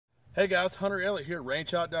Hey guys, Hunter Elliott here at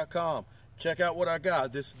rangehot.com. Check out what I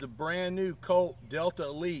got. This is the brand new Colt Delta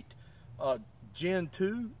Elite Gen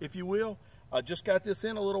 2, if you will. I just got this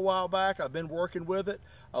in a little while back. I've been working with it.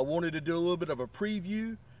 I wanted to do a little bit of a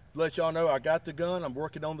preview, let y'all know I got the gun. I'm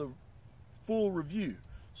working on the full review.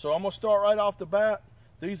 So I'm going to start right off the bat.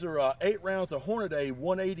 These are 8 rounds of Hornady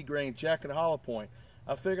 180 grain jacket hollow point.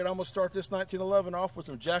 I figured I'm going to start this 1911 off with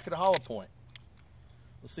some jacket hollow point.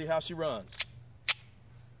 Let's see how she runs.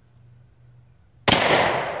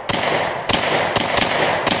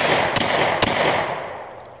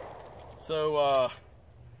 So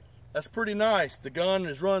that's pretty nice. The gun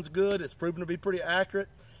runs good. It's proven to be pretty accurate.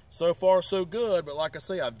 So far so good, but like I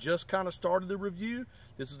say, I've just kind of started the review.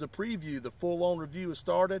 This is the preview. The full-on review has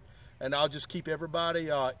started, and I'll just keep everybody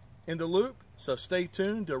in the loop. So stay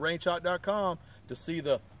tuned to rangehot.com to see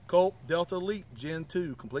the Colt Delta Elite Gen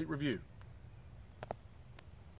 2 complete review.